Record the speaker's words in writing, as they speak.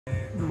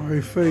My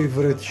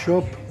favorite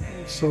shop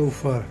so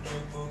far.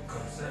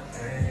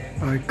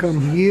 I come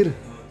here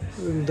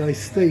and I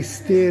stay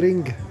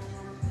staring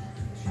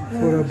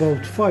for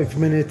about 5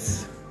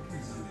 minutes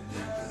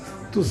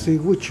to see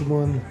which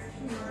one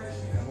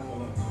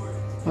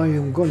I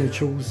am gonna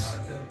choose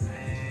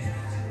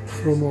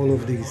from all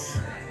of these.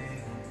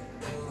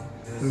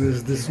 There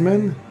is this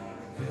man,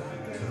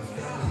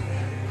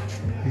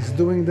 he's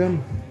doing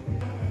them.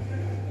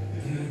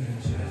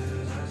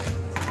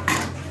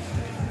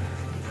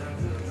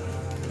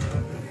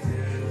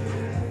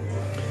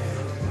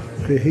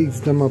 He heats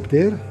them up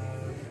there.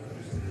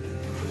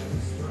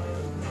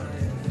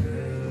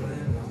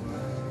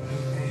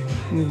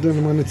 And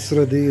then when it's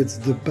ready, it's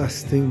the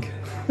best thing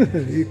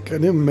you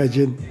can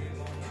imagine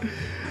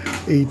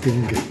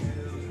eating.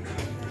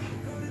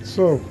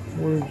 So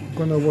we're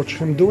gonna watch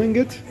him doing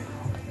it.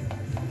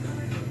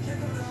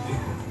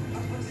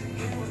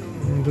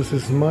 And this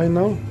is mine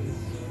now.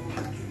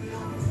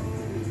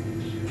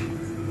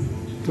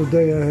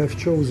 Today I have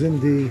chosen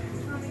the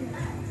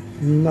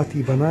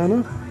nutty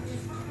banana.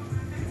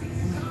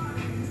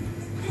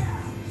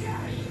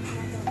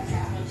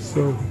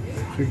 So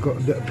we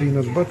got the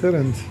peanut butter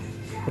and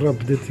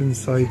rubbed it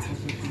inside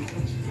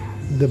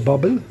the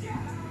bubble.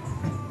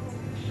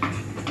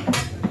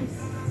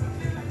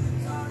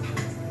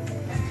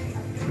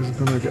 Just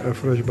gonna get a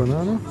fresh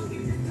banana.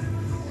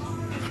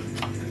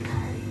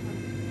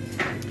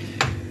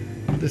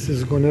 This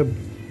is gonna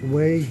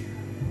weigh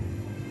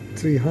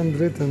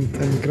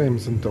 310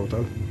 grams in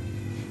total.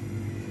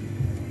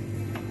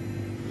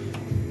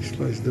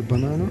 Slice the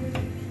banana.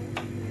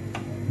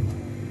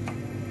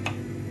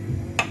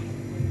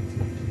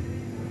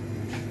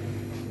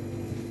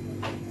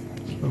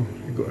 So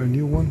we got a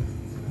new one,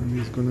 and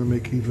he's gonna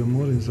make even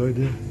more inside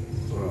there.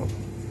 Wow.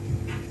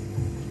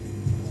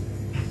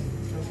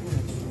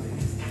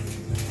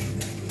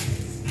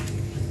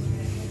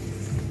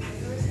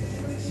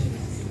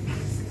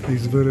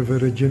 He's very,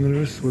 very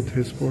generous with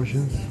his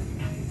portions.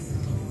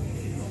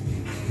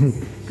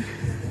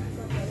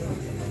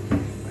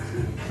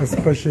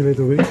 Especially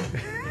the week.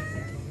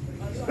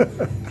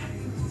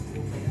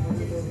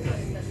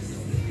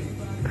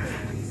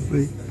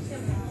 See?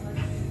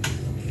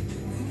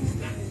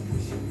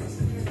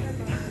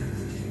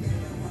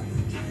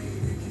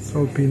 It's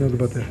all peanut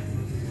butter.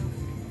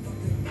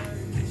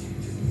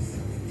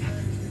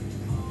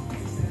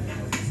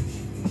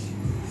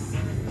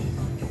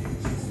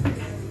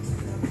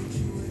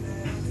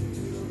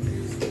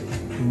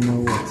 Now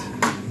what?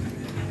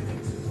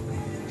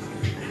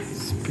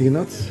 It's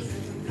peanuts.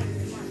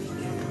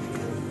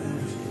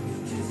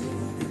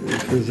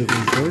 What is it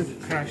inside?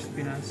 Crushed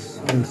peanuts.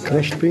 And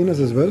crushed peanuts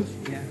as well?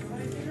 Yeah.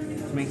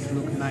 To make it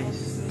look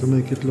nice. To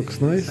make it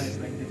look nice? Size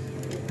like this.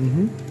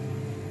 Mm-hmm.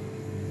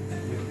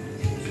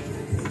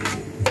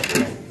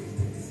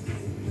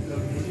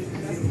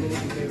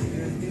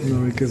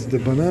 Now he gets the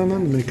banana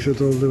and makes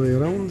it all the way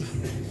around.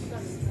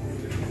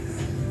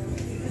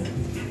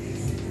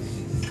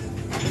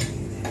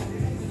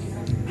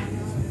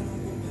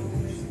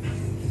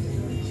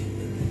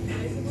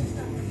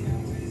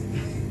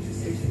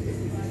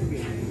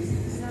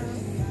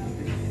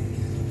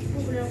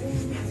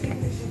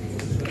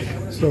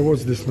 So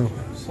what's this now?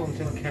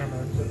 Salted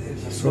caramel.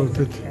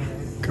 Salted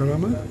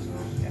caramel?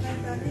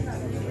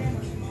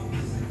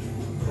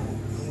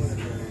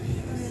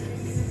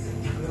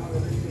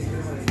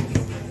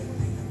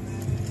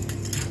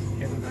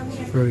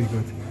 Very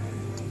good.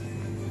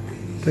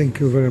 Thank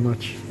you very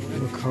much.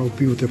 Look how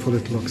beautiful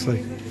it looks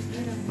like.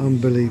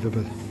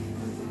 Unbelievable.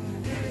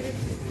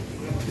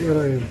 Here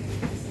I am.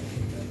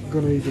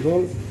 Gonna eat it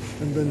all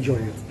and enjoy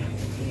it.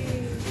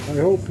 I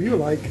hope you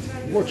liked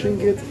watching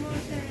it,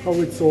 how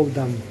it's all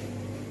done.